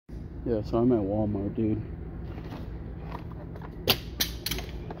Yeah, so I'm at Walmart, dude.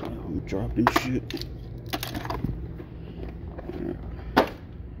 I'm dropping shit.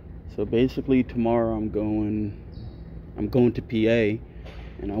 So basically tomorrow I'm going to PA,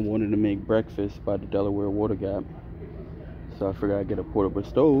 and I wanted to make breakfast by the Delaware Water Gap. So I forgot to get a portable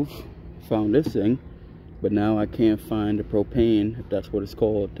stove. Found this thing, but now I can't find the propane, if that's what it's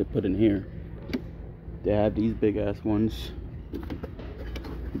called, to put in here. They have these big ass ones,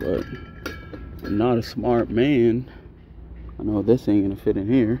 but I'm not a smart man. I know this ain't gonna fit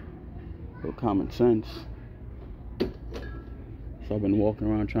in here. No common sense. So I've been walking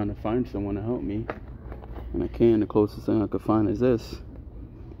around trying to find someone to help me, and I can. The closest thing I could find is this.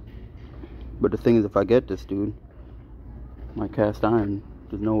 But the thing is, if I get this, dude, my cast iron,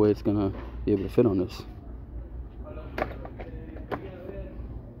 there's no way it's gonna be able to fit on this.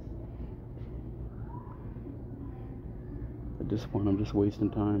 At this point, I'm just wasting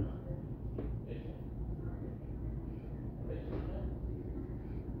time.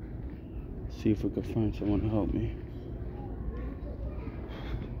 See if we can find someone to help me.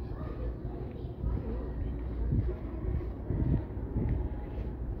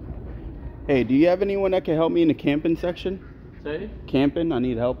 Hey, do you have anyone that can help me in the camping section? Say? Camping? I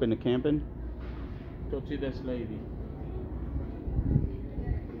need help in the camping. Go see this lady.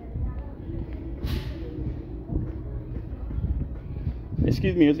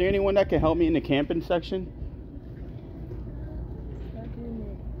 Excuse me, is there anyone that can help me in the camping section?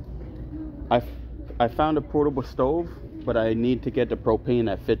 I found a portable stove, but I need to get the propane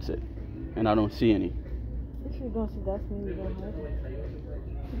that fits it, and I don't see any. If you don't see that, means you don't have it.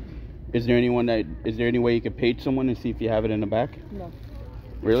 Is there any way you could page someone and see if you have it in the back? No.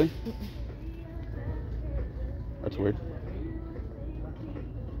 Really? That's weird.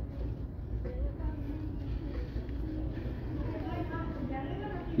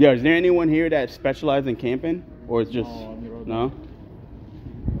 Yeah, is there anyone here that specializes in camping? Or it's just... No?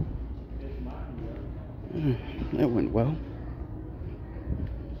 That went well.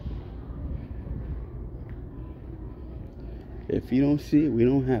 If you don't see it, we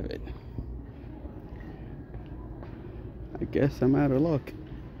don't have it. I guess I'm out of luck.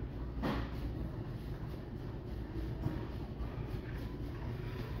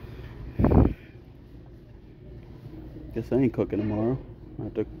 Guess I ain't cooking tomorrow. I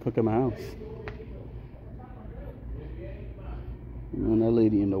have to cook in my house. Man, that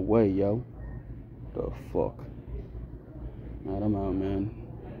lady in the way, yo. The fuck? Alright, I'm out, man.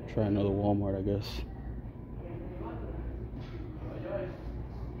 Try another Walmart, I guess.